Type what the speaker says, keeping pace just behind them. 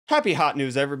Happy hot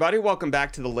news, everybody. Welcome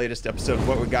back to the latest episode of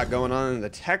what we got going on in the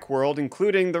tech world,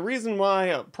 including the reason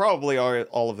why probably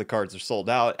all of the cards are sold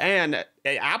out, and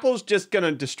Apple's just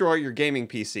gonna destroy your gaming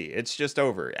PC. It's just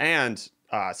over. And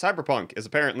Cyberpunk is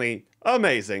apparently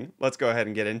amazing. Let's go ahead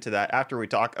and get into that after we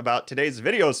talk about today's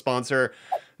video sponsor,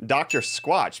 Dr.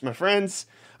 Squatch. My friends,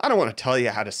 I don't want to tell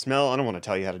you how to smell. I don't want to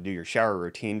tell you how to do your shower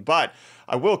routine, but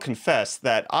I will confess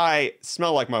that I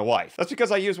smell like my wife. That's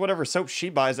because I use whatever soap she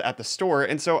buys at the store,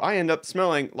 and so I end up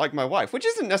smelling like my wife, which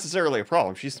isn't necessarily a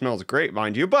problem. She smells great,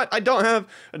 mind you, but I don't have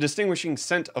a distinguishing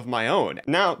scent of my own.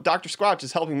 Now, Dr. Squatch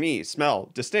is helping me smell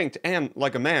distinct and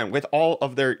like a man with all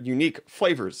of their unique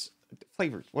flavors.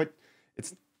 What?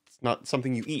 It's not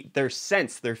something you eat. They're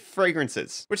scents, they're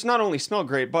fragrances, which not only smell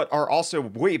great, but are also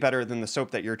way better than the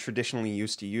soap that you're traditionally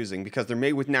used to using because they're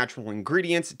made with natural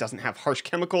ingredients, it doesn't have harsh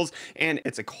chemicals, and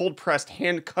it's a cold-pressed,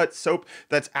 hand-cut soap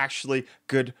that's actually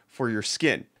good for your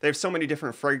skin. They have so many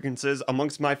different fragrances.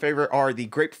 Amongst my favorite are the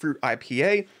Grapefruit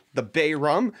IPA, the Bay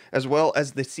Rum, as well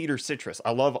as the Cedar Citrus.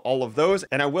 I love all of those,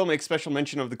 and I will make special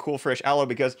mention of the Cool Fresh Aloe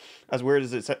because, as weird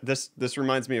as this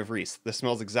reminds me of Reece. This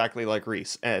smells exactly like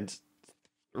Reece, and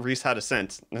Reece had a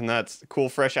scent, and that's Cool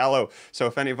Fresh Aloe. So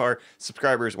if any of our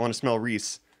subscribers want to smell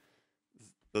Reece,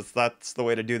 that's the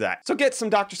way to do that. So get some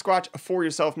Dr. Squatch for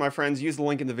yourself, my friends. Use the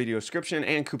link in the video description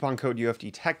and coupon code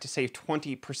UFDTech to save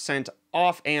 20%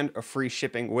 off and a free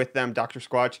shipping with them. Dr.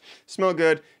 Squatch, smell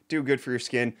good, do good for your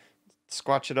skin,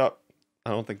 squatch it up. I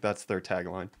don't think that's their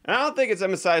tagline. And I don't think it's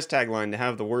MSI's tagline to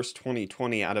have the worst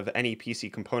 2020 out of any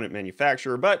PC component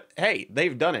manufacturer, but hey,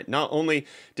 they've done it. Not only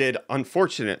did,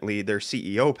 unfortunately, their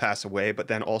CEO pass away, but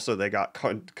then also they got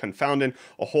confounded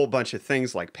a whole bunch of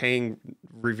things like paying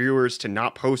reviewers to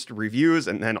not post reviews,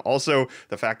 and then also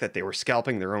the fact that they were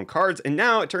scalping their own cards. And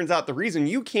now it turns out the reason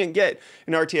you can't get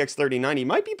an RTX 3090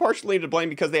 might be partially to blame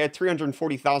because they had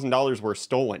 $340,000 worth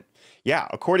stolen. Yeah,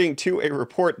 according to a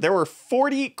report, there were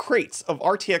 40 crates of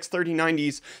RTX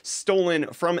 3090s stolen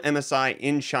from MSI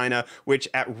in China, which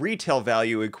at retail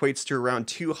value equates to around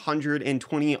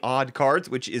 220 odd cards,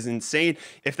 which is insane.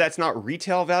 If that's not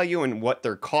retail value and what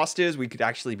their cost is, we could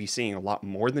actually be seeing a lot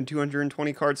more than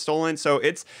 220 cards stolen. So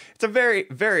it's a very,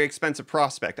 very expensive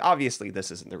prospect. Obviously, this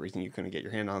isn't the reason you couldn't get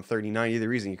your hand on a 3090. The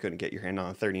reason you couldn't get your hand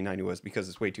on a 3090 was because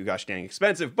it's way too gosh dang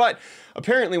expensive. But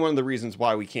apparently one of the reasons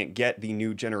why we can't get the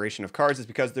new generation of cards is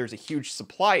because there's a huge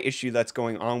supply issue that's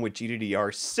going on with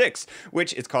GDDR6,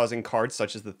 which is causing cards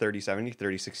such as the 3070,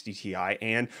 3060 Ti,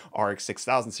 and RX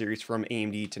 6000 series from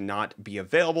AMD to not be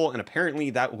available, and apparently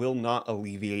that will not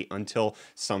alleviate until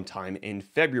sometime in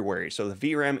February. So the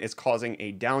VRAM is causing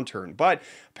a downturn, but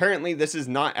apparently this is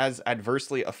not as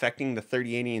adversely affecting the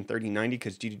 3080 and 3090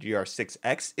 because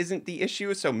GDDR6X isn't the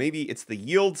issue, so maybe it's the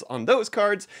yields on those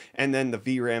cards, and then the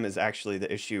VRAM is actually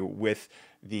the issue with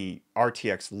the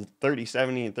RTX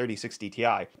 3070 and 3060 Ti.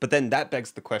 But then that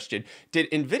begs the question, did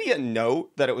NVIDIA know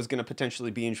that it was going to potentially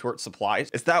be in short supply?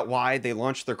 Is that why they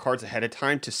launched their cards ahead of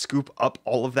time to scoop up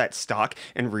all of that stock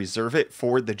and reserve it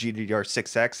for the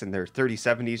GDDR6X and their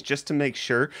 3070s just to make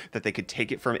sure that they could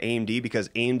take it from AMD because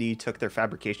AMD took their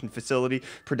fabrication facility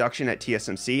production at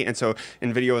TSMC, and so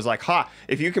NVIDIA was like, ha,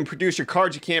 if you can produce your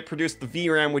cards, you can't produce the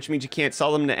VRAM, which means you can't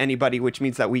sell them to anybody, which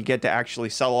means that we get to actually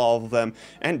sell all of them.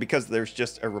 And because there's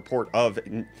just a report of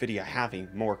NVIDIA having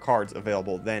more cards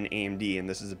available than AMD, and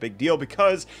this is a big deal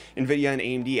because NVIDIA and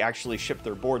AMD actually ship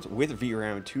their boards with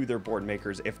VRAM to their board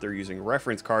makers if they're using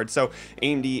reference cards, so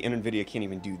AMD and NVIDIA can't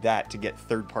even do that to get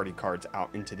third-party cards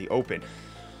out into the open,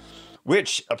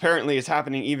 which apparently is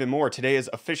happening even more. Today is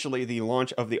officially the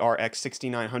launch of the RX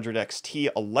 6900 XT,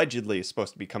 allegedly is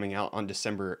supposed to be coming out on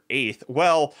December 8th.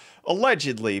 Well,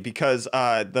 allegedly, because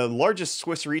the largest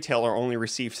Swiss retailer only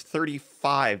received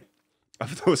 35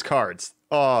 of those cards.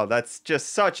 Oh, that's just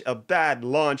such a bad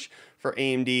launch for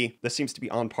AMD. This seems to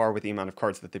be on par with the amount of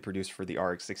cards that they produce for the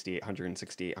RX 6800 and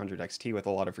 6800 XT, with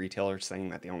a lot of retailers saying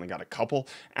that they only got a couple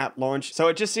at launch. So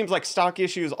it just seems like stock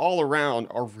issues all around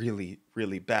are really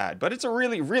bad. But it's a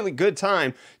really good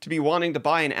time to be wanting to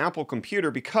buy an Apple computer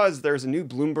because there's a new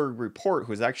Bloomberg report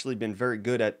who's actually been very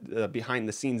good at behind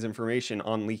the scenes information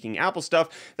on leaking Apple stuff,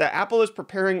 that Apple is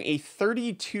preparing a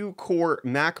 32-core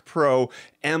Mac Pro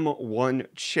M1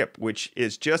 chip, which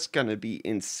is just going to be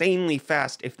insanely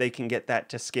fast if they can get that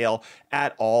to scale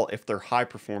at all if they're high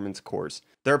performance cores.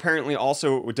 They're apparently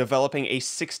also developing a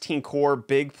 16-core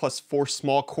big plus 4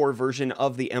 small core version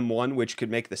of the M1, which could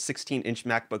make the 16-inch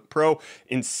MacBook Pro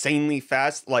insanely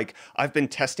fast. Like, I've been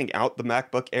testing out the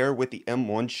MacBook Air with the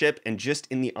M1 chip, and just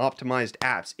in the optimized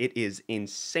apps, it is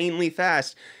insanely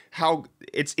fast. how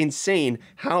it's insane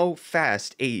how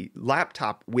fast a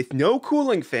laptop with no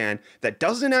cooling fan that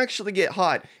doesn't actually get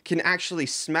hot can actually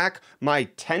smack my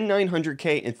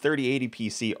 10900K and 3080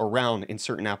 PC around in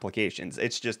certain applications.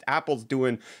 It's just Apple's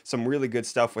doing some really good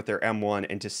stuff with their M1,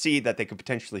 and to see that they could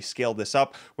potentially scale this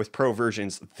up with pro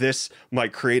versions, this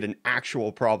might create an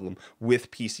actual problem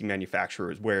with PC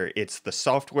manufacturers, where it's the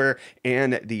software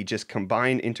and the just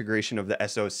combined integration of the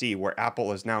SoC, where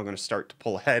Apple is now going to start to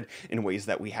pull ahead in ways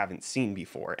that we haven't seen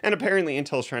before. And apparently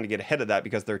Intel's trying to get ahead of that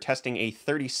because they're testing a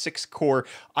 36-core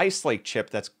Ice Lake chip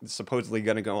that's supposedly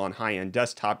going to go on high-end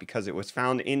desktop, because it was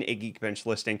found in a Geekbench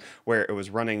listing where it was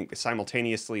running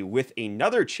simultaneously with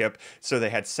another chip, so they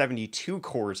had 72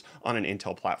 cores on an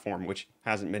Intel platform, which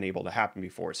hasn't been able to happen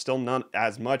before. Still not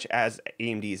as much as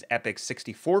AMD's Epic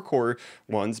 64-core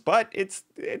ones, but it's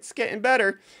getting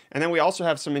better. And then we also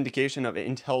have some indication of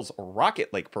Intel's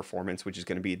Rocket Lake performance, which is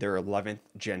going to be their 11th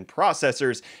gen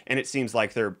processors, and it seems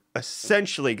like they're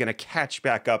essentially going to catch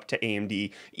back up to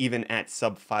AMD even at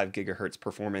sub 5 gigahertz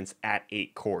performance at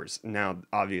 8 cores. Now,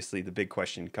 obviously, the big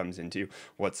question comes into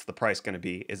what's the price going to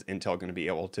be? Is Intel going to be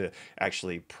able to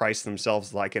actually price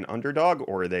themselves like an underdog,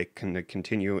 or are they going to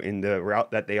continue in the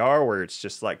route that they are, where it's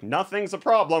just like, nothing's a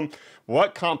problem?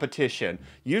 What competition?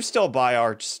 You still buy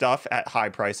our stuff at high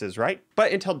prices, right?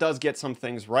 But Intel does get some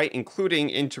things right, including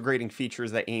integrating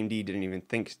features that AMD didn't even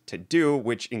think to do,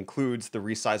 which includes the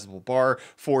resizable bar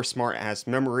for smart ass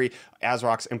memory.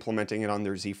 ASRock's implementing it on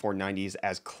their Z490s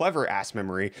as clever ass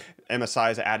memory.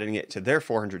 MSI is adding it to their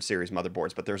 400 series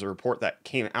motherboards, but there's a report that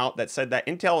came out that said that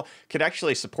Intel could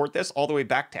actually support this all the way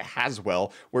back to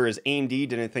Haswell, whereas AMD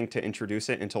didn't think to introduce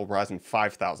it until Ryzen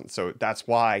 5000. So that's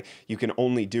why you can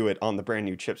only do it on the brand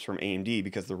new chips from AMD,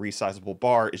 because the resizable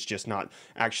bar is just not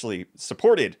actually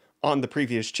supported on the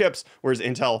previous chips, whereas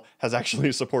Intel has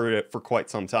actually supported it for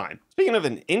quite some time. Speaking of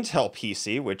an Intel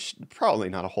PC, which probably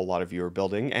not a whole lot of you are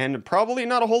building, and probably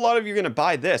not a whole lot of you are going to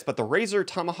buy this, but the Razer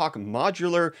Tomahawk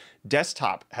modular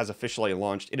desktop has officially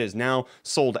launched. It is now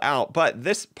sold out, but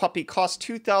this puppy costs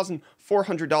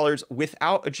 $2,400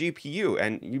 without a GPU,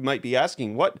 and you might be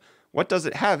asking, what does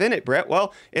it have in it, Brett?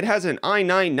 Well, it has an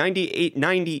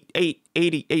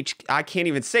i9-989880H. I can't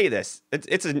even say this.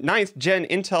 It's a 9th gen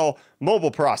Intel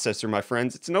mobile processor, my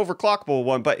friends. It's an overclockable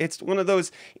one, but it's one of those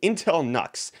Intel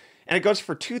NUCs. And it goes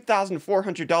for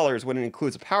 $2,400 when it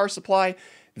includes a power supply,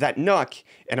 that NUC,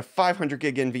 and a 500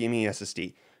 gig NVMe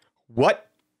SSD. What?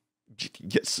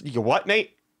 What,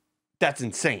 mate? That's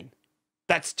insane.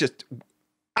 That's just,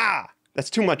 that's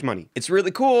too much money. It's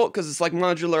really cool because it's like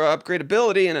modular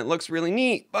upgradability and it looks really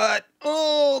neat, but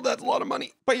oh, that's a lot of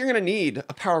money. But you're gonna need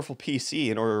a powerful PC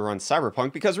in order to run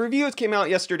Cyberpunk, because reviews came out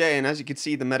yesterday, and as you can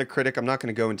see, the Metacritic, I'm not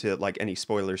gonna go into like any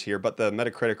spoilers here, but the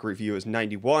Metacritic review is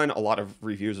 91. A lot of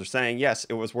reviews are saying, yes,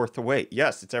 it was worth the wait.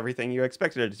 Yes, it's everything you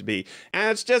expected it to be. And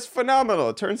it's just phenomenal.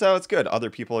 It turns out it's good. Other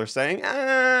people are saying,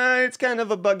 it's kind of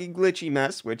a buggy, glitchy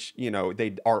mess, which, you know,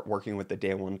 they aren't working with the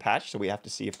day one patch, so we have to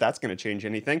see if that's gonna change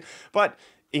anything. But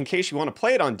in case you want to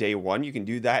play it on day one, you can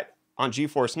do that on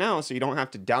GeForce Now, so you don't have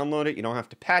to download it, you don't have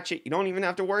to patch it, you don't even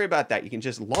have to worry about that. You can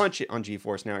just launch it on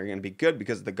GeForce Now. You're going to be good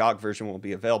because the GOG version will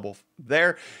be available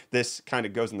there. This kind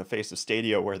of goes in the face of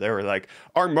Stadia, where they were like,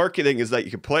 our marketing is that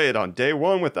you can play it on day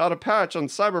one without a patch on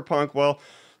Cyberpunk. Well,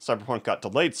 Cyberpunk got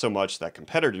delayed so much that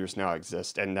competitors now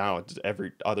exist, and now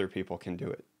every other people can do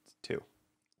it too.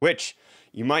 Which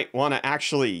you might want to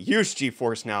actually use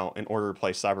GeForce Now in order to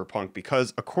play Cyberpunk,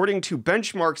 because according to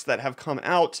benchmarks that have come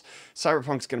out,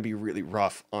 Cyberpunk's going to be really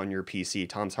rough on your PC.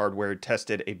 Tom's Hardware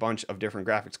tested a bunch of different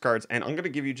graphics cards, and I'm going to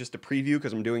give you just a preview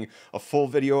because I'm doing a full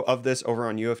video of this over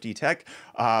on UFD Tech.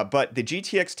 But the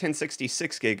GTX 1060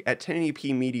 6GB at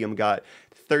 1080p medium got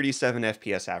 37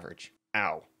 FPS average.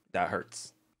 Ow, that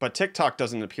hurts. But TikTok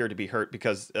doesn't appear to be hurt,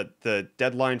 because the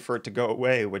deadline for it to go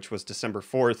away, which was December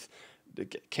 4th,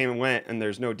 came and went, and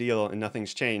there's no deal, and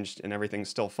nothing's changed, and everything's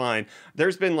still fine.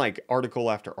 There's been like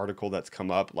article after article that's come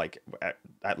up like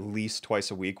at least twice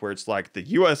a week, where it's like the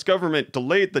US government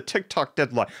delayed the TikTok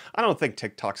deadline. I don't think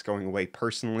TikTok's going away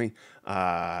personally.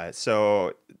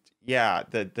 So yeah,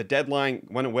 the deadline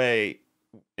went away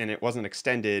and it wasn't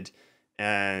extended,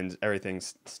 and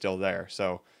everything's still there.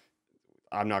 So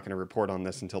I'm not going to report on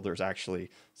this until there's actually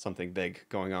something big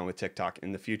going on with TikTok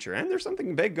in the future. And there's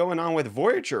something big going on with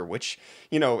Voyager, which,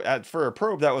 you know, for a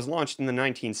probe that was launched in the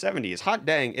 1970s, hot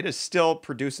dang, it is still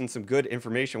producing some good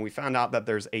information. We found out that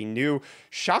there's a new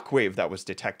shockwave that was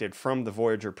detected from the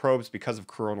Voyager probes because of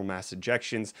coronal mass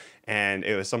ejections. And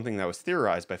it was something that was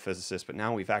theorized by physicists, but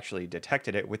now we've actually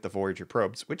detected it with the Voyager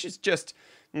probes, which is just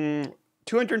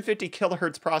 250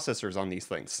 kilohertz processors on these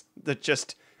things. That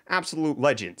just Absolute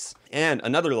legends. And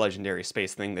another legendary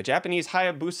space thing, the Japanese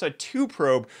Hayabusa 2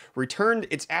 probe returned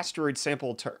its asteroid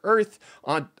sample to Earth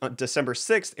on December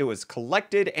 6th. It was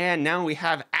collected, and now we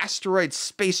have asteroid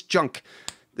space junk.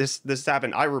 This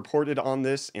happened. I reported on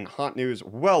this in Hot News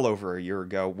well over a year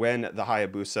ago when the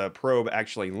Hayabusa probe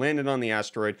actually landed on the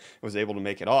asteroid and was able to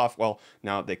make it off. Well,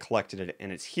 now they collected it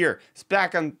and it's here. It's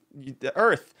back on the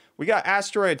Earth. We got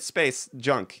asteroid space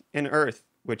junk in Earth,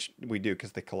 which we do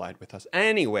because they collide with us.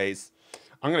 Anyways,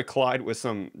 I'm going to collide with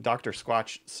some Dr.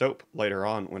 Squatch soap later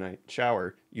on when I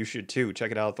shower. You should too.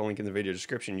 Check it out. The link in the video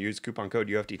description. Use coupon code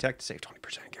UFDTech to save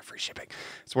 20% and get free shipping.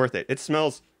 It's worth it. It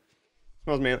smells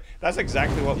manly. That's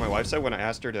exactly what my wife said when I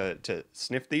asked her to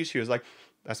sniff these. She was like,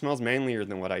 that smells manlier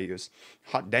than what I use.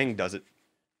 Hot dang does it.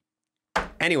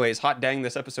 Anyways, hot dang,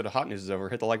 this episode of Hot News is over.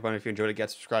 Hit the like button if you enjoyed it.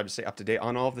 Get subscribed to stay up to date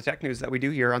on all of the tech news that we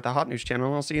do here on the Hot News channel.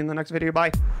 And I'll see you in the next video.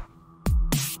 Bye.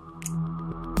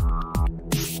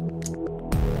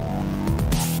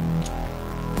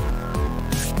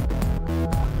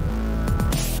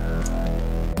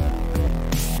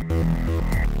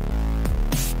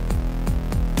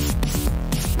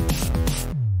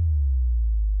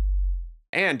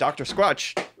 And Dr.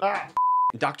 Squatch,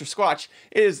 Dr. Squatch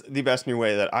is the best new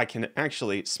way that I can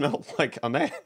actually smell like a man.